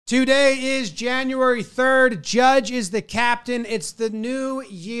Today is January 3rd. Judge is the captain. It's the new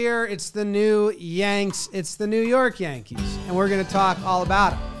year. It's the new Yanks. It's the New York Yankees. And we're going to talk all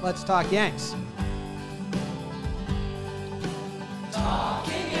about it. Let's talk Yanks.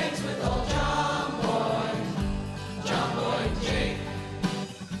 Talking Yanks with old John Boy and Jake.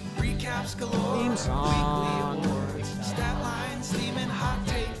 Recaps galore, Theme song. weekly awards, stat lines, theme and hot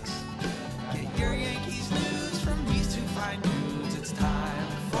takes. Get your Yankees news from these two fine dudes. It's time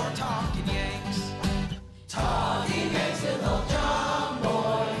for Talkin' Yanks. Talking Yanks with old John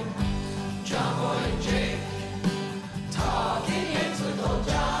Boy and Jake. Talking Yanks with old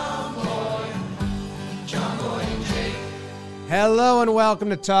John Boy and Jake. Hello and welcome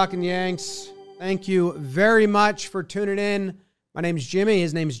to Talkin' Yanks. Thank you very much for tuning in. My name's Jimmy.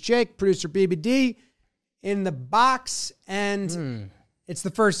 His name's Jake, producer BBD in the box. And it's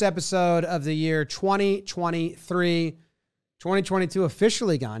the first episode of the year 2023. 2022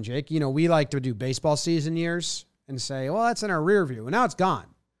 officially gone, Jake. You know, we like to do baseball season years and say, well, that's in our rear view. And now it's gone.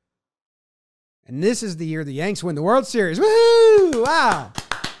 And this is the year the Yanks win the World Series. Woo! Wow.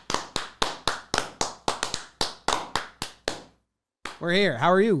 We're here.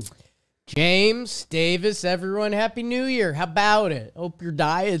 How are you? James, Davis, everyone, Happy New Year. How about it? Hope your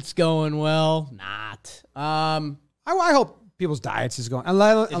diet's going well. Not. I hope people's diets is going,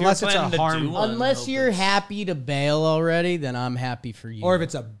 unless it's a harm. Unless you're happy to bail already, then I'm happy for you. Or if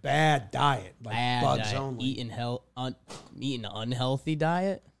it's a bad diet, like Bad bugs diet. only. Eating an unhealthy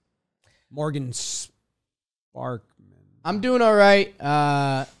diet. Morgan Sparkman. I'm doing all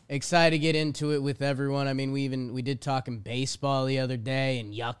right. Excited to get into it with everyone. I mean, we did talking baseball the other day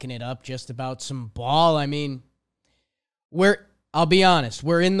and yucking it up just about some ball. I mean, I'll be honest,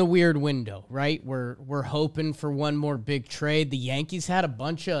 we're in the weird window, right? We're hoping for one more big trade. The Yankees had a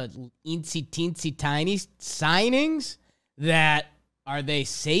bunch of teensy tiny signings that are they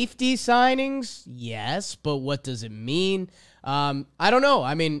safety signings? Yes, but what does it mean? I don't know.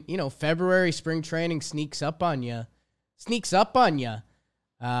 I mean, you know, February spring training sneaks up on you.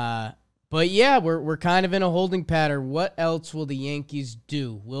 But yeah, we're kind of in a holding pattern. What else will the Yankees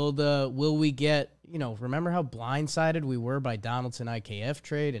do? Will we get, you know, remember how blindsided we were by Donaldson IKF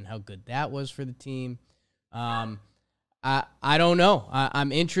trade and how good that was for the team? I don't know.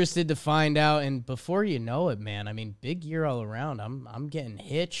 I'm interested to find out. And before you know it, man, I mean, big year all around. I'm getting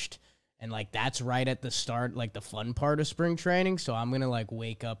hitched. And like, that's right at the start, like the fun part of spring training. So I'm going to like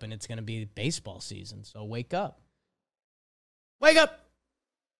wake up and it's going to be baseball season. So wake up. Wake up.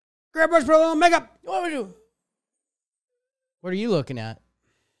 Grab brush, put a little makeup. What are we doing? What are you looking at?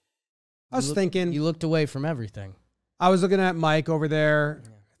 I was thinking. You looked away from everything. I was looking at Mike over there,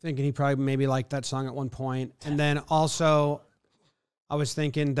 thinking he probably maybe liked that song at one point. And then also, I was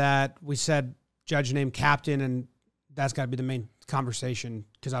thinking that we said Judge named captain, and that's got to be the main conversation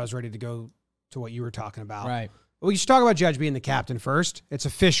because I was ready to go to what you were talking about. Right. But we should talk about Judge being the captain first. It's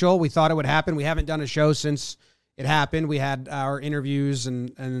official. We thought it would happen. We haven't done a show since it happened. We had our interviews,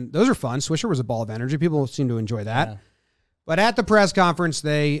 and those are fun. Swisher was a ball of energy. People seem to enjoy that. Yeah. But at the press conference,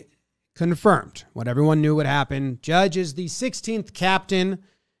 they confirmed what everyone knew would happen. Judge is the 16th captain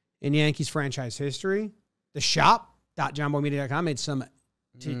in Yankees franchise history. The shop.johnboymedia.com made some,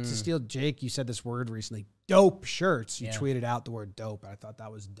 to steal Jake, you said this word recently, dope shirts. You tweeted out the word dope. I thought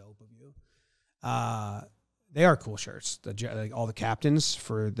that was dope of you. They are cool shirts. All the captains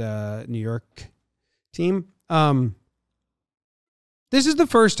for the New York team. This is the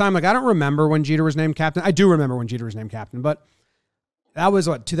first time, like, I don't remember when Jeter was named captain. I do remember when Jeter was named captain, but that was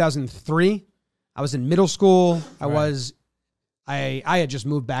 2003. I was in middle school. I had just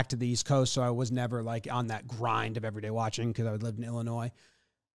moved back to the East Coast, so I was never like on that grind of everyday watching because I lived in Illinois.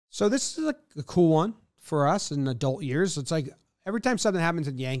 So this is like a cool one for us in adult years. It's like every time something happens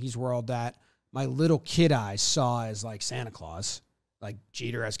in the Yankees world that my little kid eyes saw as like Santa Claus, like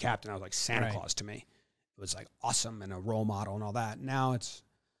Jeter as captain, I was like Santa Claus to me. It was like awesome and a role model and all that. Now it's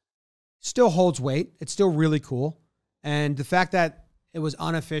still holds weight. It's still really cool. And the fact that it was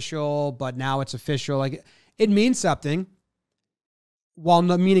unofficial, but now it's official, like it means something while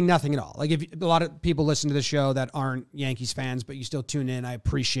meaning nothing at all. Like if a lot of people listen to the show that aren't Yankees fans, but you still tune in, I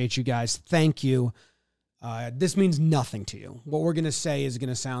appreciate you guys. Thank you. This means nothing to you. What we're going to say is going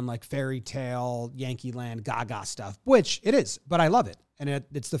to sound like fairy tale, Yankee land, gaga stuff, which it is, but I love it. And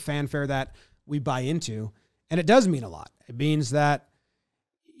it's the fanfare that we buy into, and it does mean a lot. It means that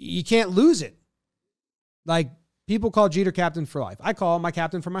you can't lose it. Like, people call Jeter captain for life. I call my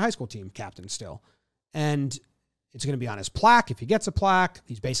captain for my high school team captain still. And it's going to be on his plaque. If he gets a plaque,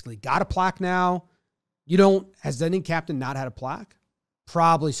 he's basically got a plaque now. Has any captain not had a plaque?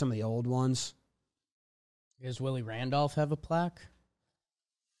 Probably some of the old ones. Does Willie Randolph have a plaque?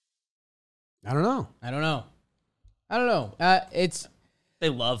 I don't know. I don't know. They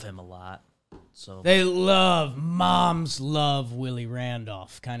love him a lot. So Moms love Willie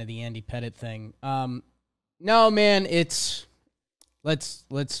Randolph, kind of the Andy Pettit thing. No, man,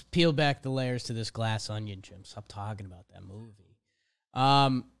 let's peel back the layers to this glass onion, Jim. Stop talking about that movie.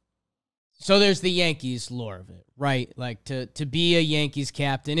 So there's the Yankees lore of it, right? Like to be a Yankees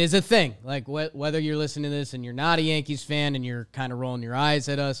captain is a thing. Like whether you're listening to this and you're not a Yankees fan and you're kind of rolling your eyes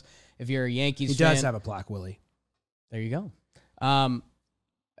at us, if you're a Yankees fan. He does have a plaque, Willie. There you go.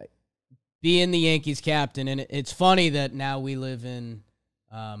 Being the Yankees captain, and it's funny that now we live in,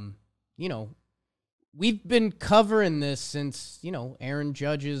 we've been covering this since, Aaron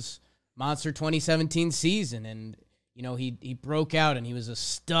Judge's monster 2017 season, and, he broke out, and he was a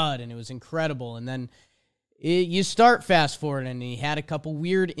stud, and it was incredible, and then you start fast forward, and he had a couple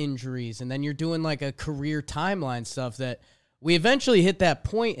weird injuries, and then you're doing, like, a career timeline stuff that we eventually hit that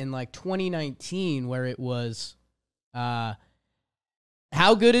point in, like, 2019 where it was,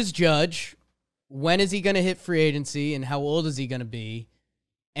 how good is Judge? When is he going to hit free agency? And how old is he going to be?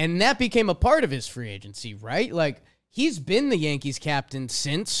 And that became a part of his free agency, right? Like, he's been the Yankees captain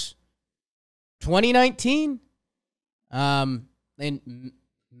since 2019. And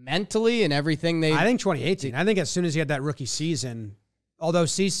mentally and everything I think 2018. I think as soon as he had that rookie season, although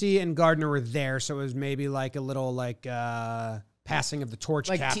CeCe and Gardner were there, so it was maybe like a little passing of the torch,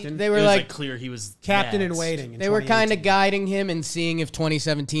 like captain. They were it was like clear he was captain next. in waiting. They were kind of guiding him and seeing if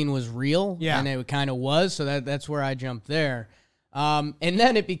 2017 was real. Yeah. And it kind of was. So that's where I jumped there. And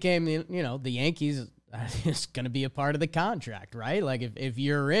then it became, the Yankees is going to be a part of the contract, right? Like if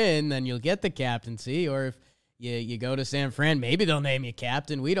you're in, then you'll get the captaincy. Or if you go to San Fran, maybe they'll name you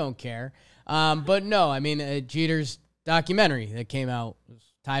captain. We don't care. But no, I mean, Jeter's documentary that came out was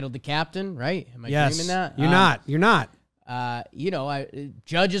titled The Captain, right? Am I dreaming that? You're not.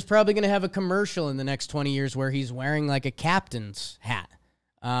 Judge is probably going to have a commercial in the next 20 years where he's wearing like a captain's hat.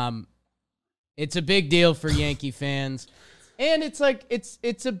 It's a big deal for Yankee fans, and it's like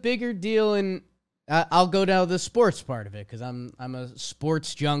it's a bigger deal. And I'll go down to the sports part of it because I'm a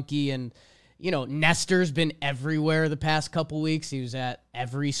sports junkie, and Nestor's been everywhere the past couple weeks. He was at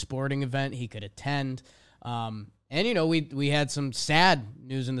every sporting event he could attend. And we had some sad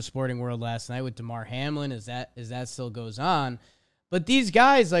news in the sporting world last night with DeMar Hamlin, as that still goes on. But these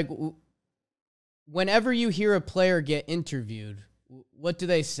guys, like, whenever you hear a player get interviewed, what do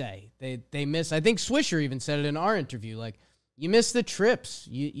they say? They miss. I think Swisher even said it in our interview. Like, you miss the trips,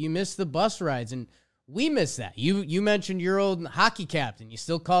 you miss the bus rides, and we miss that. You mentioned your old hockey captain. You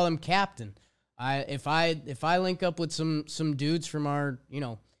still call him captain. If I link up with some dudes from our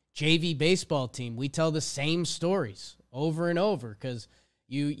JV baseball team, we tell the same stories over and over because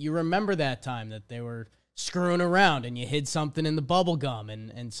you remember that time that they were screwing around and you hid something in the bubble gum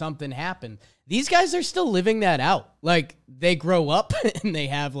and something happened. These guys are still living that out. Like, they grow up and they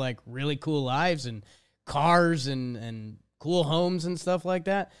have like really cool lives and cars and cool homes and stuff like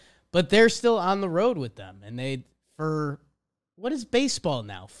that, but they're still on the road with them. And what is baseball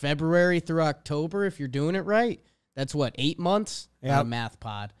now? February through October, if you're doing it right. That's 8 months? Yeah. Math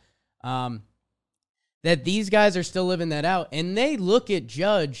pod. That these guys are still living that out, and they look at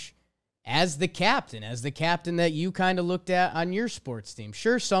Judge as the captain that you kind of looked at on your sports team.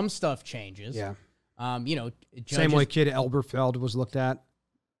 Sure, some stuff changes. Yeah. Judge way Kid Elberfeld was looked at.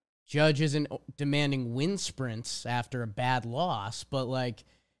 Judge isn't demanding win sprints after a bad loss, but like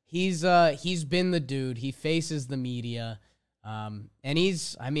he's been the dude. He faces the media, and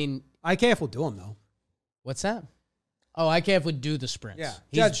IKF will do them though. What's that? Oh, IKF would do the sprints. Yeah.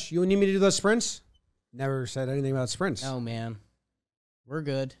 Judge, you need me to do those sprints? Never said anything about sprints. No, man. We're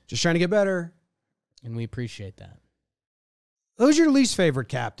good. Just trying to get better. And we appreciate that. Who's your least favorite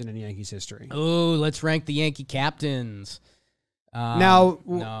captain in Yankees history? Oh, let's rank the Yankee captains.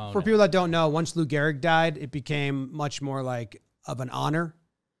 For people that don't know, once Lou Gehrig died, it became much more like of an honor.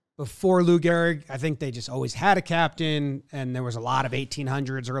 Before Lou Gehrig, I think they just always had a captain, and there was a lot of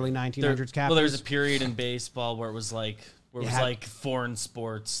 1800s, early 1900s captains. Well, there was a period in baseball where it was like foreign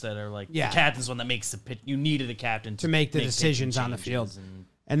sports that are like the captain's one that makes the pitch. You needed a captain to make the decisions on the field,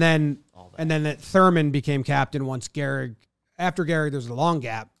 and then that Thurman became captain once Gehrig. After Gehrig, there was a long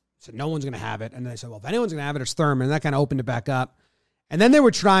gap. So no one's going to have it, and then they said, well, if anyone's going to have it, it's Thurman. And that kind of opened it back up. And then they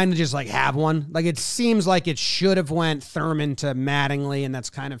were trying to just like have one. Like, it seems like it should have went Thurman to Mattingly, and that's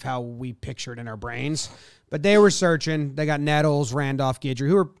kind of how we pictured in our brains. But they were searching. They got Nettles, Randolph, Guidry,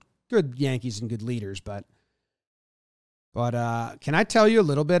 who are good Yankees and good leaders. But can I tell you a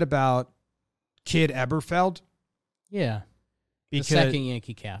little bit about Kid Eberfeld? Yeah. Because the second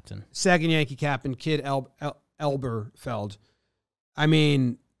Yankee captain. Kid Elberfeld. I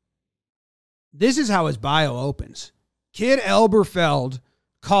mean, This is how his bio opens. Kid Elberfeld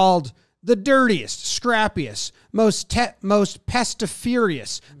called the dirtiest, scrappiest, most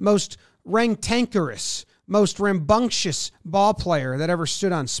pestiferious, most rancankerous, most rambunctious ball player that ever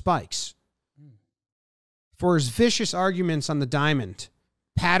stood on spikes. For his vicious arguments on the diamond,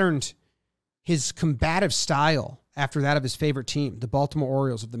 patterned his combative style after that of his favorite team, the Baltimore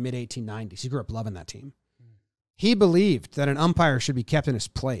Orioles of the mid-1890s. He grew up loving that team. He believed that an umpire should be kept in his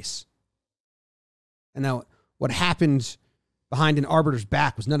place. And that what happened behind an arbiter's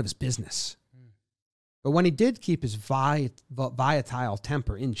back was none of his business. But when he did keep his volatile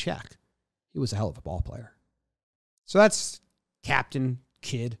temper in check, he was a hell of a ball player. So that's Captain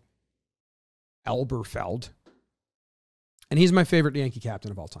Kid Elberfeld. And he's my favorite Yankee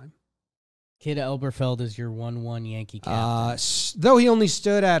captain of all time. Kid Elberfeld is your 1-1 Yankee captain. Though he only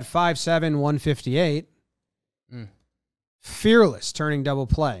stood at 5'7", 158. Fearless, turning double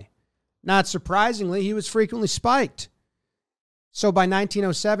play. Not surprisingly, he was frequently spiked. So by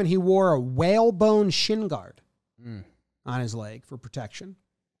 1907, he wore a whalebone shin guard on his leg for protection.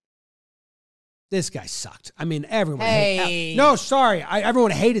 This guy sucked. I mean, everyone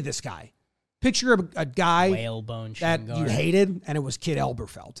everyone hated this guy. Picture a guy Whalebone shin that guard. you hated, and it was Kid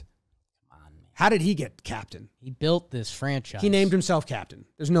Elberfeld. Come on, man. How did he get captain? He built this franchise. He named himself captain.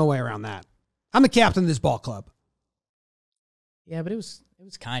 There's no way around that. I'm the captain of this ball club. Yeah, but it was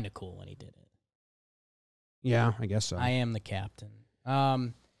kind of cool when he did it. Yeah, I guess so. I am the captain.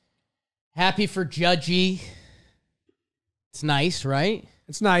 Happy for Judgy. It's nice, right?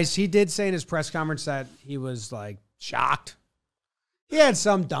 It's nice. He did say in his press conference that he was, like, shocked. He had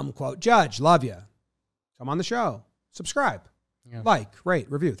some dumb quote. Judge, love you. Come on the show. Subscribe. Yeah. Like,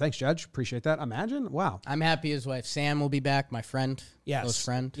 rate, review. Thanks, Judge. Appreciate that. Imagine. Wow. I'm happy his wife Sam will be back, my friend. Yes. Close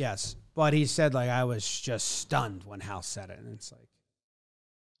friend. Yes. But he said, like, I was just stunned when House said it. And it's like,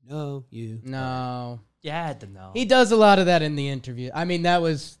 no, you. No. You had to know. He does a lot of that in the interview. I mean, that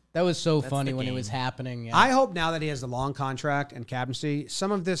was so That's funny the when it game. was happening. Yeah. I hope now that he has the long contract and captaincy,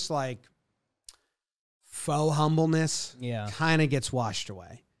 some of this, like, faux humbleness kind of gets washed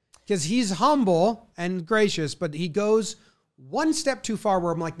away. Because he's humble and gracious, but he goes one step too far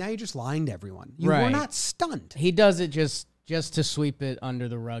where I'm like, now you're just lying to everyone. You were not stunned. He does it just to sweep it under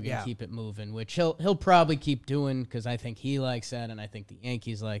the rug and keep it moving, which he'll probably keep doing because I think he likes that and I think the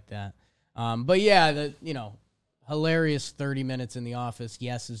Yankees like that. But yeah, hilarious 30 minutes in the office.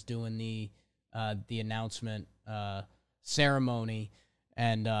 Yes is doing the announcement ceremony.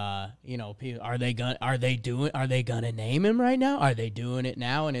 And people, are they gonna name him right now? Are they doing it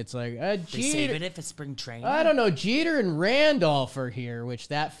now? And it's like They Jeter, saving it for spring training. I don't know. Jeter and Randolph are here, which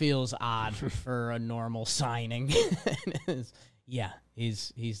that feels odd for a normal signing. Yeah,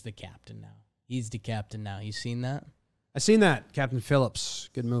 he's the captain now. He's the captain now. You seen that? I seen that. Captain Phillips.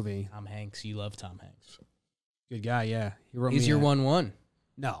 Good movie. Tom Hanks. You love Tom Hanks. Good guy, yeah. He's your 1-1.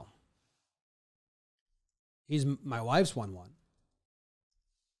 No. He's my wife's 1-1.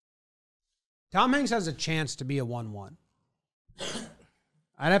 Tom Hanks has a chance to be a 1-1.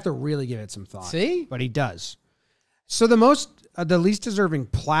 I'd have to really give it some thought. See? But he does. So the least deserving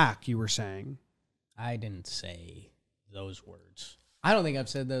plaque, you were saying. I didn't say those words. I don't think I've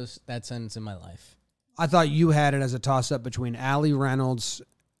said that sentence in my life. I thought you had it as a toss-up between Allie Reynolds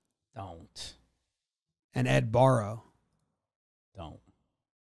Don't. and Ed Barrow. Don't.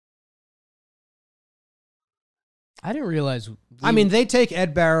 I didn't realize. I mean, they take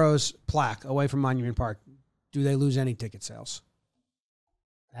Ed Barrow's plaque away from Monument Park. Do they lose any ticket sales?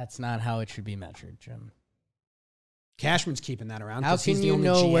 That's not how it should be measured, Jim. Cashman's keeping that around. How 'cause he's can the you only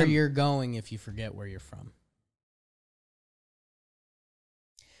know where GM. you're going if you forget where you're from?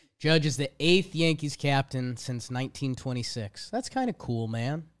 Judge is the 8th Yankees captain since 1926. That's kind of cool,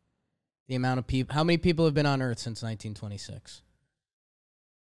 man. The amount of people. How many people have been on Earth since 1926?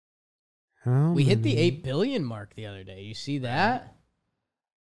 We hit the 8 billion mark the other day. You see that?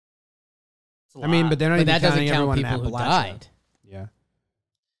 I mean, but they're not But even that doesn't counting count everyone in people who Appalachia. died. Yeah.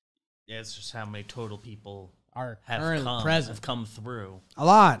 Yeah, it's just how many total people Are have currently present. come through. A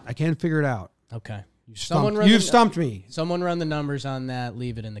lot. I can't figure it out. Okay. You've stumped me. Someone run the numbers on that.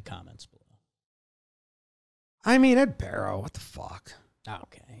 Leave it in the comments below. I mean, Ed Barrow. What the fuck?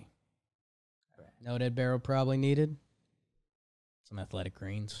 Okay. Know what Ed Barrow probably needed? Some athletic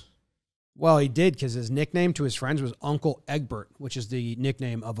greens. Well, he did because his nickname to his friends was Uncle Egbert, which is the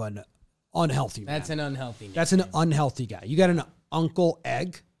nickname of an unhealthy man. That's an unhealthy nickname. That's an unhealthy guy. You got an Uncle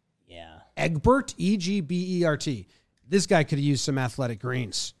Egg? Yeah. Egbert? E-G-B-E-R-T. This guy could have used some athletic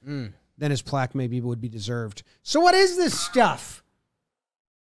greens. Then his plaque maybe would be deserved. So what is this stuff?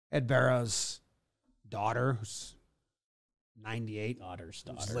 Ed Barrow's daughter, who's 98, Daughter's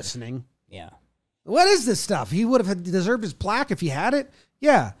who's daughter. listening. Yeah. What is this stuff? He would have deserved his plaque if he had it.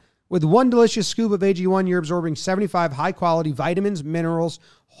 Yeah. With one delicious scoop of AG1, you're absorbing 75 high-quality vitamins, minerals,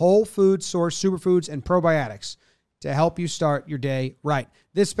 whole food source superfoods, and probiotics to help you start your day right.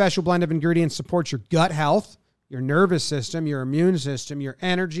 This special blend of ingredients supports your gut health, your nervous system, your immune system, your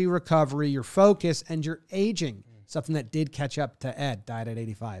energy recovery, your focus, and your aging. Something that did catch up to Ed, died at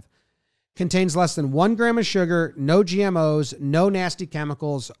 85. Contains less than 1 gram of sugar, no GMOs, no nasty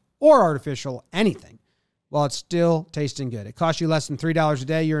chemicals, or artificial anything, while it's still tasting good. It costs you less than $3 a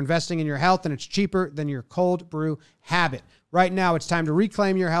day. You're investing in your health, and it's cheaper than your cold brew habit. Right now, it's time to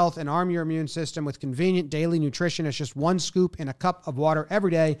reclaim your health and arm your immune system with convenient daily nutrition. It's just 1 scoop in a cup of water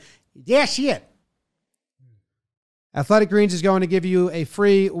every day. Yeah, shit. Athletic Greens is going to give you a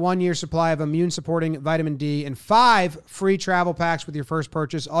free 1-year supply of immune-supporting vitamin D and 5 free travel packs with your first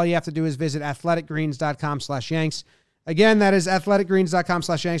purchase. All you have to do is visit athleticgreens.com/Yanks. Again, that is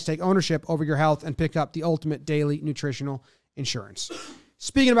athleticgreens.com/Yanks. Take ownership over your health and pick up the ultimate daily nutritional insurance.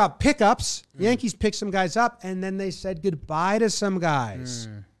 Speaking about pickups, the Yankees picked some guys up, and then they said goodbye to some guys.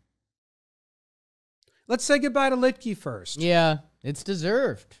 Let's say goodbye to Luetge first. Yeah, it's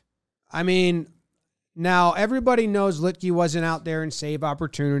deserved. I mean, now everybody knows Luetge wasn't out there and save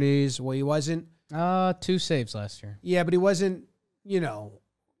opportunities. Well, he wasn't. 2 saves last year. Yeah, but he wasn't, not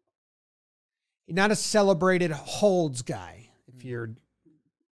a celebrated holds guy.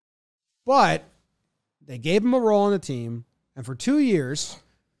 But they gave him a role on the team, and for 2 years,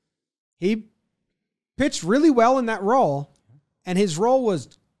 he pitched really well in that role, and his role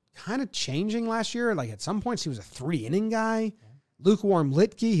was kind of changing last year. Like at some points, he was a 3-inning guy. Lukewarm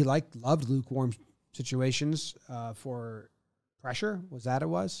Luetge, he loved lukewarm situations for pressure. Was that it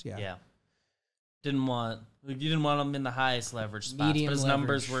was? Yeah. Yeah. You didn't want him in the highest leverage spots, Medium but his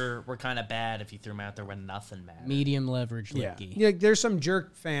leverage. numbers were kind of bad if you threw him out there when nothing mattered. Medium leverage Yeah. Luetge. Yeah. There's some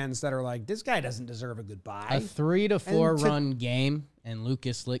jerk fans that are like, this guy doesn't deserve a goodbye. A 3 to 4 And to- run game, and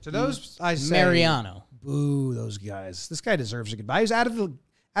Lucas Luetge. To those, I say, Mariano. boo those guys. This guy deserves a goodbye. He was out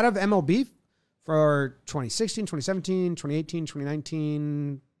of MLB for 2016, 2017, 2018,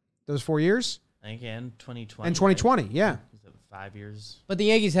 2019, those 4 years. I think in 2020. And 2020, right? yeah. Was it 5 years? But the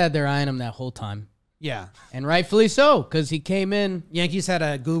Yankees had their eye on him that whole time. Yeah. And rightfully so, because he came in. Yankees had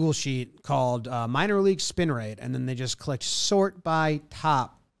a Google sheet called minor league spin rate, and then they just clicked sort by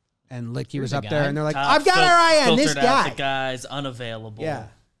top, and Luetge was a up guy. there, and they're like, Top I've got our eye on this filtered out guy. the guys unavailable. Yeah.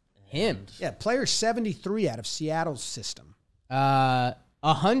 Him. Yeah, player 73 out of Seattle's system.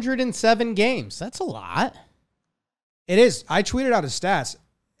 107 games. That's a lot. It is. I tweeted out his stats.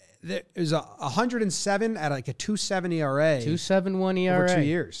 It was 107 at like a 2.7 ERA. 2.71 ERA. Over 2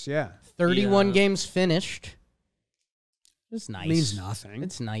 years, yeah. 31 Yeah. games finished. It's nice. Means nothing.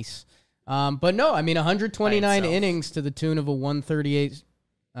 It's nice. But no, I mean, 129 By itself. innings to the tune of a 138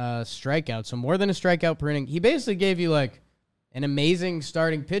 strikeout. So more than a strikeout per inning. He basically gave you like an amazing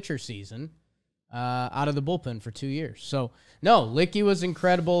starting pitcher season out of the bullpen for 2 years. So no, Luetge was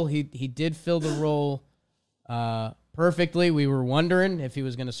incredible. He did fill the role perfectly. We were wondering if he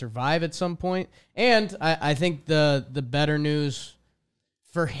was going to survive at some point. And I think the better news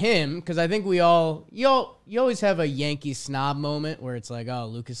for him, because I think you always have a Yankee snob moment where it's like, oh,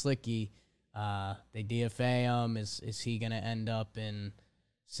 Lucas Luetge, they DFA him. Is he going to end up in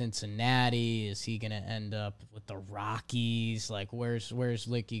Cincinnati? Is he going to end up with the Rockies? Like, where's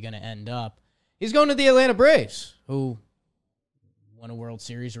Luetge going to end up? He's going to the Atlanta Braves, who won a World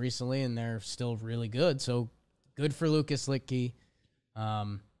Series recently, and they're still really good. So good for Lucas Luetge.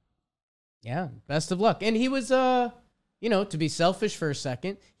 Yeah, best of luck. And he was, to be selfish for a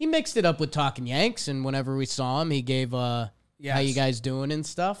second, he mixed it up with Talkin Yanks, and whenever we saw him, he gave, how you guys doing and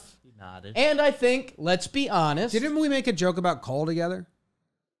stuff. He nodded. And I think, let's be honest. Didn't we make a joke about Cole together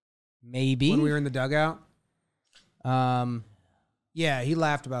Maybe. when we were in the dugout? Um, Yeah, he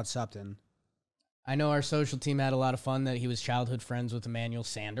laughed about something. I know our social team had a lot of fun that he was childhood friends with Emmanuel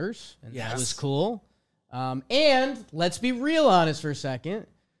Sanders, and that Yes. was cool. And let's be real honest for a second.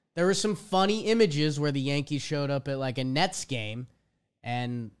 There were some funny images where the Yankees showed up at like a Nets game,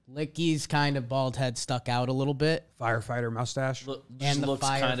 and Luetge's kind of bald head stuck out a little bit. Firefighter mustache. And the Looks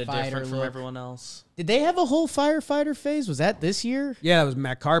kind of firefighter different from look. everyone else. Did they have a whole firefighter phase? Was that this year? Yeah, that was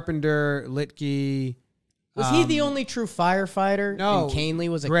Matt Carpenter, Luetge. Was he the only true firefighter? No. And Canley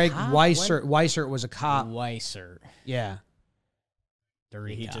was a Greg cop? Weissert. Weissert was a cop. Weissert. Yeah.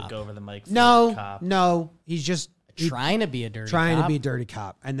 Dirty He cop. took over the mic for No, cop. no. He's just Trying to be a dirty trying cop. to be a dirty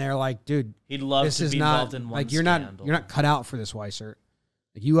cop. And they're like, dude, He'd love this to is be not involved in one like you're scandal. not cut out for this, Weissert.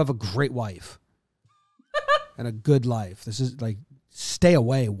 Like you have a great wife and a good life. This is like stay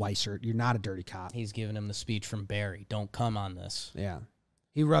away, Weissert. You're not a dirty cop. He's giving him the speech from Barry. Don't come on this. Yeah.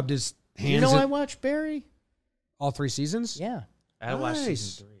 He rubbed his hands You know, it I watched Barry. all 3 seasons. Yeah. I had to watch Nice.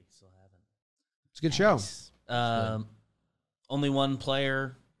 season 3. Still haven't. It's a good show. Only one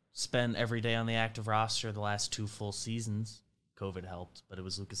player spent every day on the active roster the last 2 full seasons. COVID helped, but it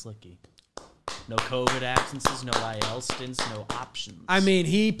was Lucas Licky. No COVID absences, no IL stints, no options. I mean,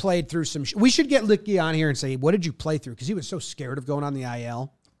 he played through some. We should get Licky on here and say, what did you play through? Because he was so scared of going on the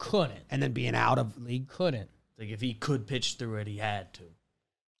IL Couldn't. and then being out of league. Couldn't. Like if he could pitch through it, he had to.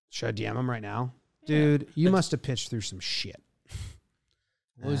 Should I DM him right now? Dude, you must have pitched through some shit.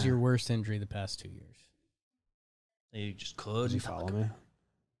 What was your worst injury the past 2 years? He just could. Does he follow me?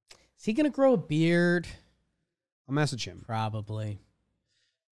 Is he going to grow a beard? I'll message him. Probably.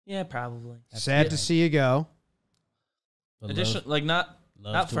 Yeah, probably. Sad to see you go. But Addition, like not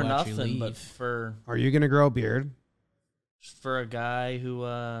love to for watch you nothing, but leave. for Are you going to grow a beard? a guy who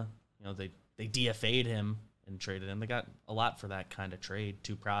they DFA'd him and traded him. They got a lot for that kind of trade.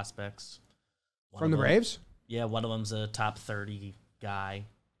 2 prospects. One From the of them- Braves? Yeah, one of them's a top 30 guy.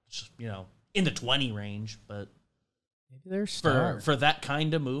 Just, in the 20 range, but Maybe they're star. for that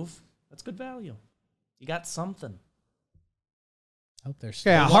kind of move, that's good value. You got something. I hope they're Okay,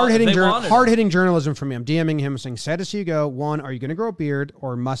 star. hard-hitting journalism from me. I'm DMing him saying, sad to see you go. 1, are you going to grow a beard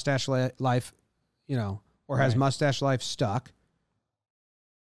or mustache life, or has Right. mustache life stuck?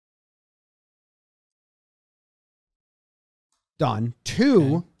 Done.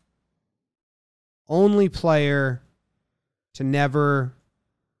 2, Okay. only player to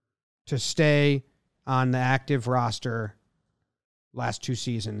stay on the active roster last 2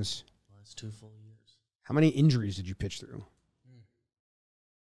 seasons. Well, that's 2 full years. How many injuries did you pitch through?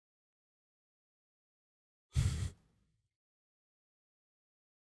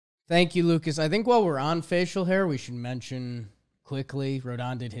 Thank you, Lucas. I think while we're on facial hair, we should mention quickly,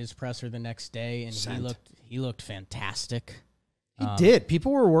 Rodon did his presser the next day, and Sent. he looked fantastic. He did.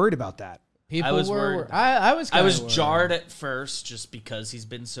 People were worried about that. People I was were worried. I was I was kinda jarred worried. at first just because he's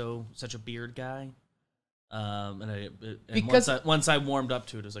been such a beard guy. And Because- once I warmed up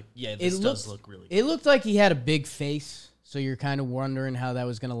to it, I was like, yeah, this does look really good. It looked like he had a big face, so you're kind of wondering how that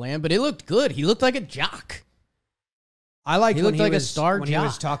was going to land, but it looked good. He looked like a jock. I liked He when looked like a was, star when he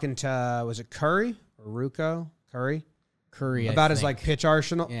was jock. talking to, was it Curry or Ruco? Curry? Curry, I About his think. pitch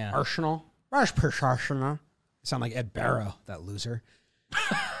arsenal. Yeah. Rush pitch arsenal. I sound like Ed Barrow, that loser.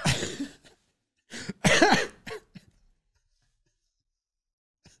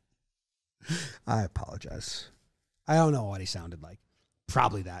 I apologize. I don't know what he sounded like.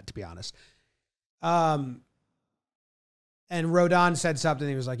 Probably that, to be honest. And Rodon said something.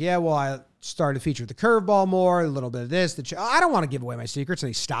 He was like, yeah, well, I started to feature the curveball more, a little bit of this. I don't want to give away my secrets. And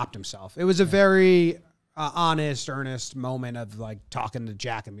he stopped himself. It was a very honest, earnest moment of like talking to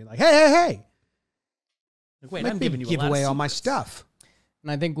Jack and being like, hey. Like, wait, Let I'm me giving you a give lot of away all my secrets. stuff. And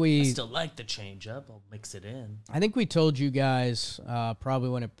I think I we still like the change up. I'll mix it in. I think we told you guys probably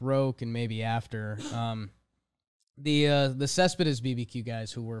when it broke and maybe after the Cespedes BBQ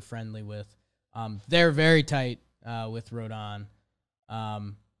guys who we're friendly with. They're very tight with Rodon,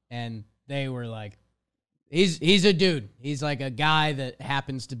 and they were like, he's a dude. He's like a guy that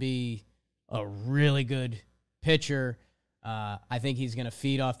happens to be a really good pitcher. I think he's gonna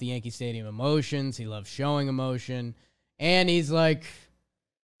feed off the Yankee Stadium emotions. He loves showing emotion, and he's like.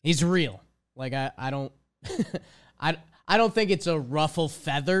 He's real. Like I don't I don't think it's a ruffle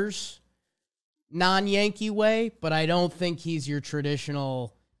feathers non-Yankee way, but I don't think he's your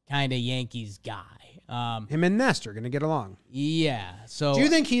traditional kind of Yankees guy. Him and Nest are going to get along. Yeah. So Do you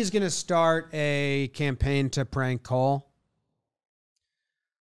think he's going to start a campaign to prank Cole?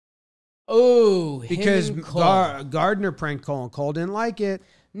 Oh, Because him and Cole. Gardner pranked Cole and Cole didn't like it.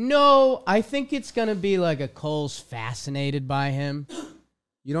 No, I think it's gonna be like a Cole's fascinated by him.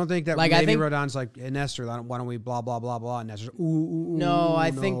 You don't think that Like, I maybe think- Rodon's like, hey, Nestor, why don't we blah, blah, blah, blah. And Nestor's ooh, No, I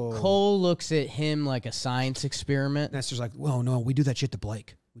no. think Cole looks at him like a science experiment. Nestor's like, well, no, we do that shit to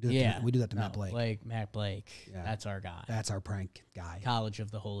Blake. We do that to Matt No, Blake. Matt Blake. Yeah. That's our guy. That's our prank guy. College of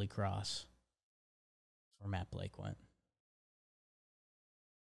the Holy Cross. That's where Matt Blake went.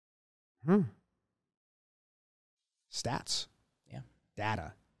 Stats. Yeah.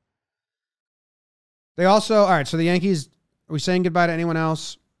 Data. They also, all right, so the Yankees, are we saying goodbye to anyone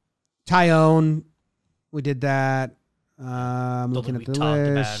else? Tyone, we did that. Looking think at we the talked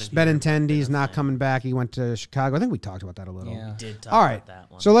about list. it Ben here, Intendi's but not yeah. coming back. He went to Chicago. I think we talked about that a little. Yeah. Did talk All right. about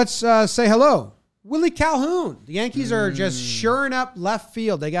that one. So let's say hello. Willie Calhoun. The Yankees are just shoring up left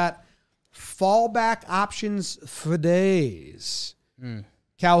field. They got fallback options for days.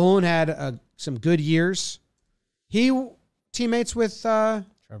 Calhoun had some good years. He teammates with, Trevor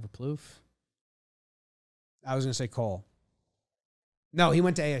Plouffe. I was going to say Cole. No, he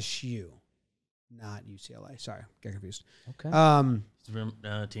went to ASU, not UCLA. Sorry, get confused. Okay.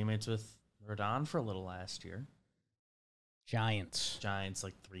 He's teammates with Rodon for a little last year. Giants.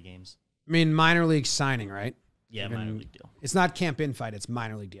 Like 3 games. I mean, minor league signing, right? Yeah, minor league deal. It's not camp in fight. It's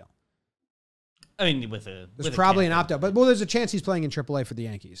minor league deal. I mean, there's probably an opt out, but there's a chance he's playing in AAA for the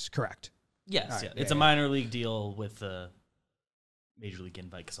Yankees. Correct. Yes, Right, yeah. yeah, It's a minor league deal with a major league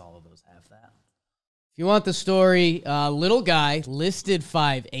invite because all of those have that. If you want the story, little guy, listed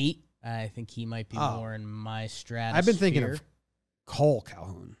 5'8". I think he might be more in my stratosphere. I've been thinking of Cole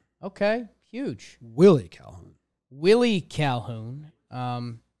Calhoun. Okay, huge. WIllie Calhoun. WIllie Calhoun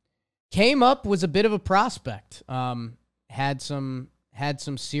came up, was a bit of a prospect. Had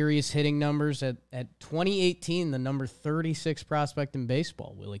some serious hitting numbers at 2018, the number 36 prospect in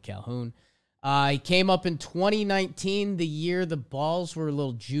baseball, WIllie Calhoun. He came up in 2019, the year the balls were a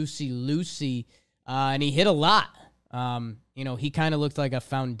little juicy-loosey, and he hit a lot. He kind of looked like a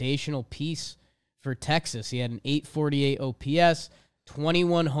foundational piece for Texas. He had an 848 OPS,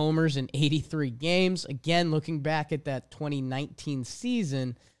 21 homers in 83 games. Again, looking back at that 2019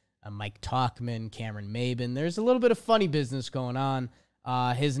 season, Mike Talkman, Cameron Maben, there's a little bit of funny business going on.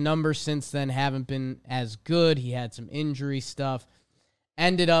 His numbers since then haven't been as good. He had some injury stuff.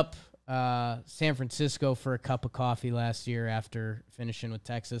 Ended up San Francisco for a cup of coffee last year after finishing with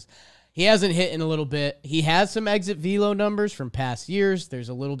Texas. He hasn't hit in a little bit. He has some exit velo numbers from past years. There's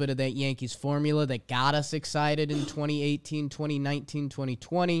a little bit of that Yankees formula that got us excited in 2018, 2019,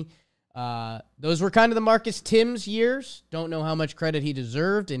 2020. Those were kind of the Marcus Timms years. Don't know how much credit he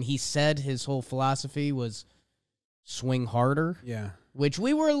deserved, and he said his whole philosophy was swing harder. Yeah. Which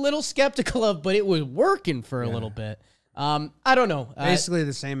we were a little skeptical of, but it was working for a little bit. I don't know. Basically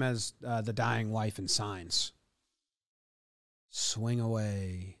the same as the dying wife in Signs. Swing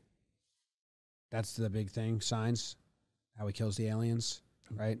away. That's the big thing, Signs. How he kills the aliens,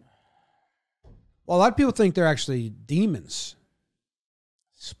 right? Well, a lot of people think they're actually demons.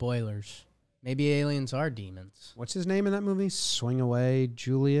 Spoilers. Maybe aliens are demons. What's his name in that movie? Swing Away,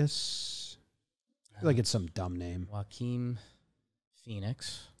 Julius. I feel like it's some dumb name. Joaquin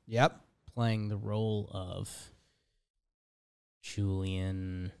Phoenix. Yep. Playing the role of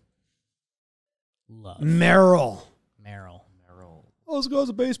Julian Love. Merrill. Oh, this guy's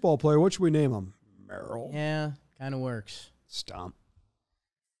a baseball player. What should we name him? Merrill. Yeah, kind of works. Stomp.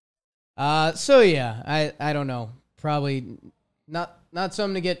 I don't know. Probably not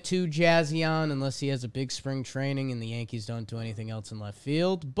something to get too jazzy on unless he has a big spring training and the Yankees don't do anything else in left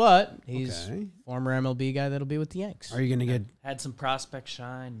field. But he's former MLB guy that'll be with the Yanks. Are you going to get had some prospect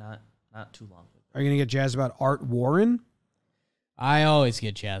shine not too long ago. Are you going to get jazzed about Art Warren? I always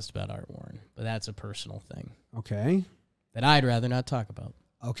get jazzed about Art Warren, but that's a personal thing. Okay. That I'd rather not talk about.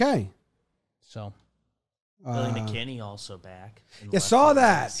 Okay. So. Billy McKinney also back. Yeah, saw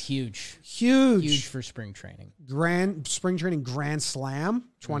that. It's huge. Huge for spring training. Spring training Grand Slam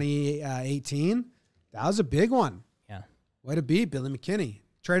 2018. That was a big one. Yeah. Way to beat Billy McKinney.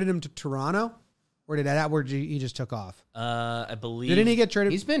 Traded him to Toronto? Or where he just took off? I believe. Didn't he get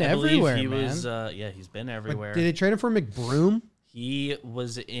traded? He's been everywhere, he man. was, he's been everywhere. But did they trade him for McBroom? He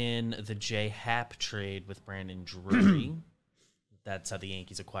was in the J Happ trade with Brandon Drury. That's how the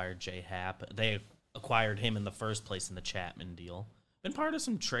Yankees acquired J Happ. They acquired him in the first place in the Chapman deal. Been part of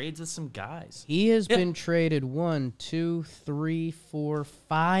some trades with some guys. He has been traded 1, 2, 3, 4,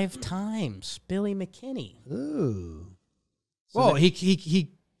 5 times. Billy McKinney. Ooh. Well,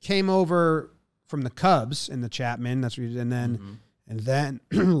 he came over from the Cubs in the Chapman. That's what and then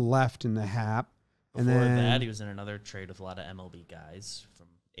left in the Happ. Before that, he was in another trade with a lot of MLB guys from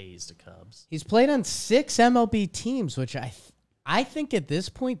A's to Cubs. He's played on 6 MLB teams, which I think at this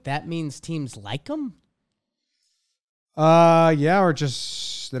point that means teams like him. Yeah, or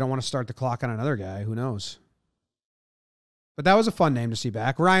just they don't want to start the clock on another guy. Who knows? But that was a fun name to see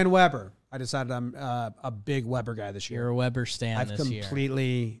back. Ryan Weber. I decided I'm a big Weber guy this year. You're a Weber stan this year. I've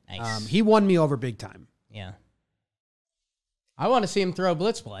completely. Nice. He won me over big time. Yeah. I want to see him throw a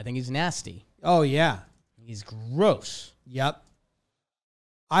blitzball. I think he's nasty. Oh, yeah. He's gross. Yep.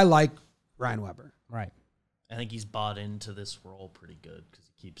 I like Ryan Weber. Right. I think he's bought into this role pretty good because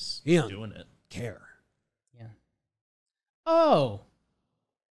he keeps He don't doing it. Care. Yeah. Oh.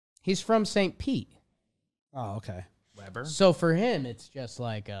 He's from St. Pete. Oh, okay. Weber? So for him, it's just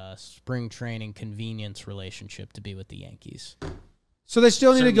like a spring training convenience relationship to be with the Yankees. So they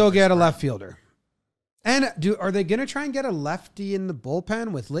still need to Certainly go for get a spring. left fielder. And are they going to try and get a lefty in the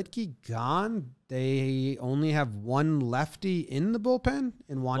bullpen with Luetge gone? They only have one lefty in the bullpen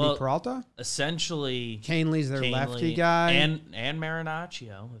in Wandy Peralta. Essentially, Canley's their lefty guy, and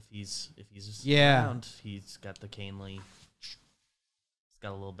Marinaccio if he's Yeah. around, he's got the Canley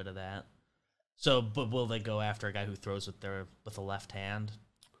got a little bit of that. So, but will they go after a guy who throws with a left hand?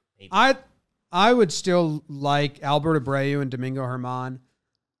 Maybe. I would still like Albert Abreu and Domingo Germán.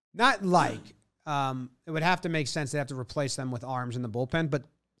 Not like. It would have to make sense. They have to replace them with arms in the bullpen. But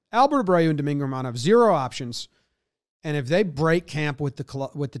Albert Abreu and Domingo Germán have 0 options. And if they break camp with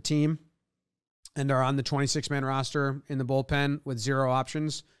the team and are on the 26-man roster in the bullpen with 0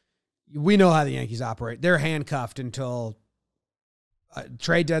 options, we know how the Yankees operate. They're handcuffed until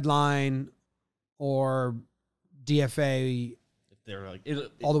trade deadline or DFA. If they're like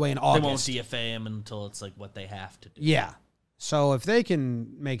all the way in August. They won't DFA him until it's like what they have to do. Yeah. So if they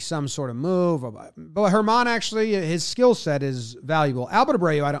can make some sort of move, but Germán actually, his skill set is valuable. Albert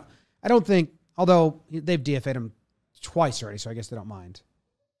Abreu, I don't think, although they've DFA'd him twice already, so I guess they don't mind.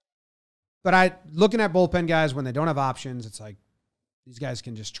 But looking at bullpen guys when they don't have options, it's like these guys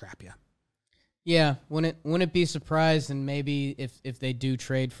can just trap you. Yeah, wouldn't be surprised, and maybe if they do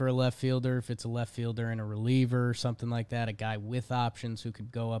trade for a left fielder, if it's a left fielder and a reliever or something like that, a guy with options who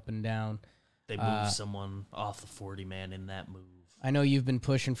could go up and down. They move someone off the 40-man in that move. I know you've been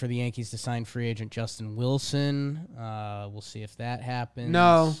pushing for the Yankees to sign free agent Justin Wilson. We'll see if that happens.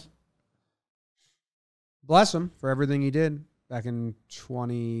 No. Bless him for everything he did back in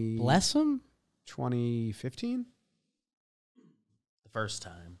 2015? The first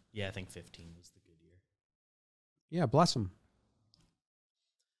time. Yeah, I think 15 was the good year. Yeah, bless him.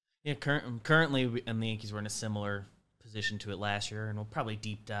 Yeah, currently, and the Yankees were in a similar position to it last year, and we'll probably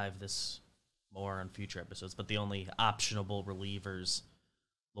deep dive this more on future episodes, but the only optionable relievers,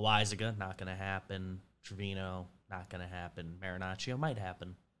 Loaizaga, not going to happen. Trevino, not going to happen. Marinaccio might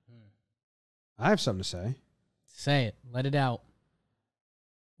happen. I have something to say. Say it. Let it out.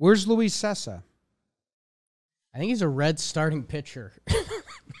 Where's Luis Sessa? I think he's a Reds starting pitcher.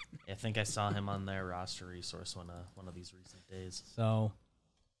 I think I saw him on their roster resource one of these recent days. So,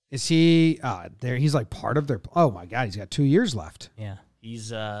 is he there? He's like part of their. Oh my God, he's got 2 years left. Yeah,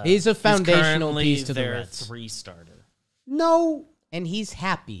 he's a foundational piece to the their Reds. 3-starter. No, and he's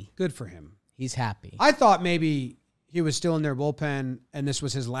happy. Good for him. He's happy. I thought maybe he was still in their bullpen, and this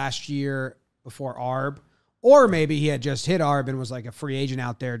was his last year before Arb, or maybe he had just hit Arb and was like a free agent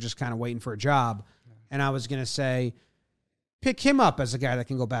out there, just kind of waiting for a job. And I was gonna say, pick him up as a guy that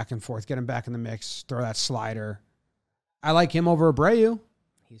can go back and forth, get him back in the mix, throw that slider. I like him over Abreu.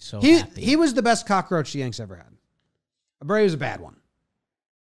 He's so happy. He was the best cockroach the Yanks ever had. Abreu's a bad one.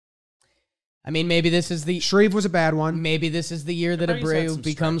 I mean, maybe this is the Shreve was a bad one. Maybe this is the year that Abreu's had Abreu some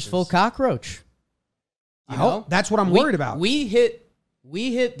becomes stretches. full cockroach. I hope that's what I'm worried about. We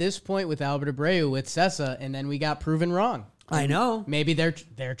hit this point with Albert Abreu with Sessa, and then we got proven wrong. I know. Maybe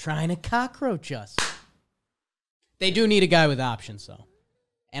they're trying to cockroach us. They do need a guy with options, though.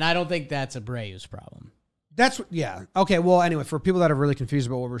 And I don't think that's Abreu's problem. Yeah. Okay, well, anyway, for people that are really confused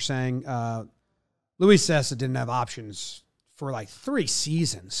about what we're saying, Luis Sessa didn't have options for like 3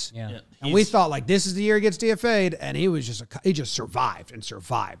 seasons. Yeah. And we thought like this is the year he gets DFA'd, and he was he just survived and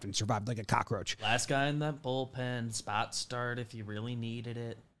survived and survived like a cockroach. Last guy in that bullpen, spot start if you really needed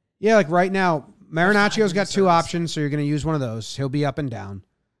it. Yeah, like right now, Marinaccio's got 2 options, so you're going to use one of those. He'll be up and down.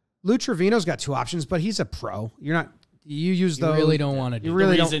 Lou Trevino's got 2 options, but he's a pro. You use those. You really don't want to do You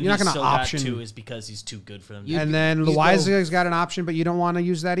really the don't. reason You're not he's going to still got option. 2 is because he's too good for them. And then Loaiza's got an option, but you don't want to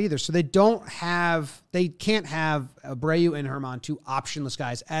use that either. So they can't have Abreu and Germán, 2 optionless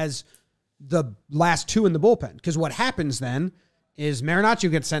guys, as the last 2 in the bullpen. Because what happens then is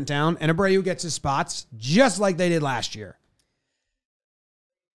Marinaccio gets sent down and Abreu gets his spots, just like they did last year.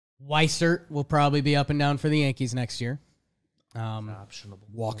 Weissert will probably be up and down for the Yankees next year. Optionable.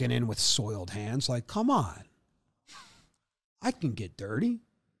 Walking in with soiled hands, like, come on. I can get dirty.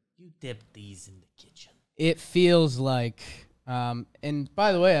 You dip these in the kitchen. It feels like, and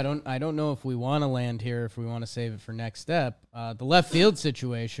by the way, I don't know if we want to land here, if we want to save it for next step. The left field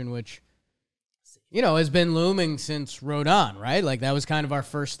situation, which, has been looming since Rodon, right? Like that was kind of our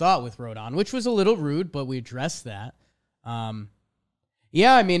first thought with Rodon, which was a little rude, but we addressed that.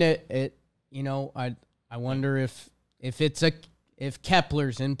 Yeah, I mean I wonder if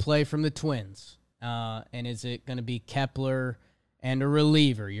Kepler's in play from the Twins, and is it going to be Kepler and a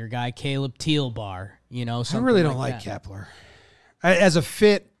reliever, your guy Caleb Tealbar, I really don't like that. Kepler. As a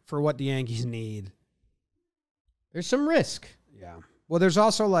fit for what the Yankees need. There's some risk. Yeah. Well, there's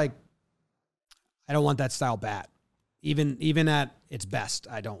also like, I don't want that style bat. Even at its best,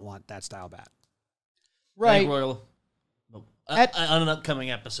 I don't want that style bat. Right. On an upcoming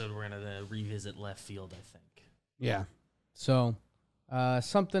episode, we're going to revisit left field, I think. Yeah. So,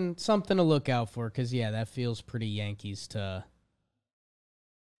 something to look out for, because, yeah, that feels pretty Yankees to...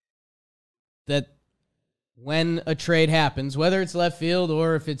 That when a trade happens, whether it's left field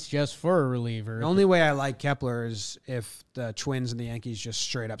or if it's just for a reliever. The only way I like Kepler is if the Twins and the Yankees just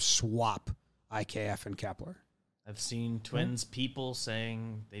straight up swap IKF and Kepler. I've seen Twins people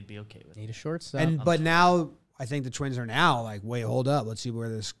saying they'd be okay with it. Need a shortstop. But now I think the Twins are now like, wait, hold up. Let's see where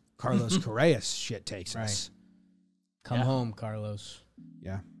this Carlos Correa shit takes us. Come home, Carlos.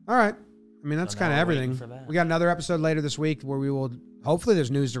 Yeah. All right. I mean, that's So kind of now we're waiting everything. for that. We got another episode later this week where we will, hopefully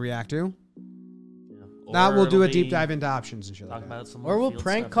there's news to react to. Or Now we'll do a it'll deep be- dive into options and shit Talk like that. about some Or more we'll field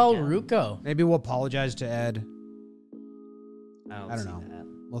prank stuff call again. Rucco. Maybe we'll apologize to Ed. I I don't see know.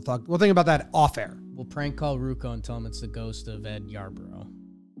 that. We'll think about that off air. We'll prank call Rucco and tell him it's the ghost of Ed Yarborough.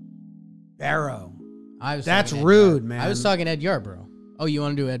 Barrow. That's That's rude, man. I was talking Ed Yarborough. Oh, you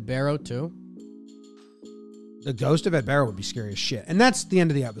want to do Ed Barrow too? The ghost of Ed Barrow would be scary as shit. And that's the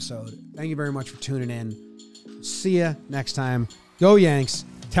end of the episode. Thank you very much for tuning in. See ya next time. Go Yanks.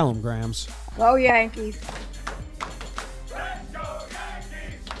 Tell them, Grams. Go Yankees.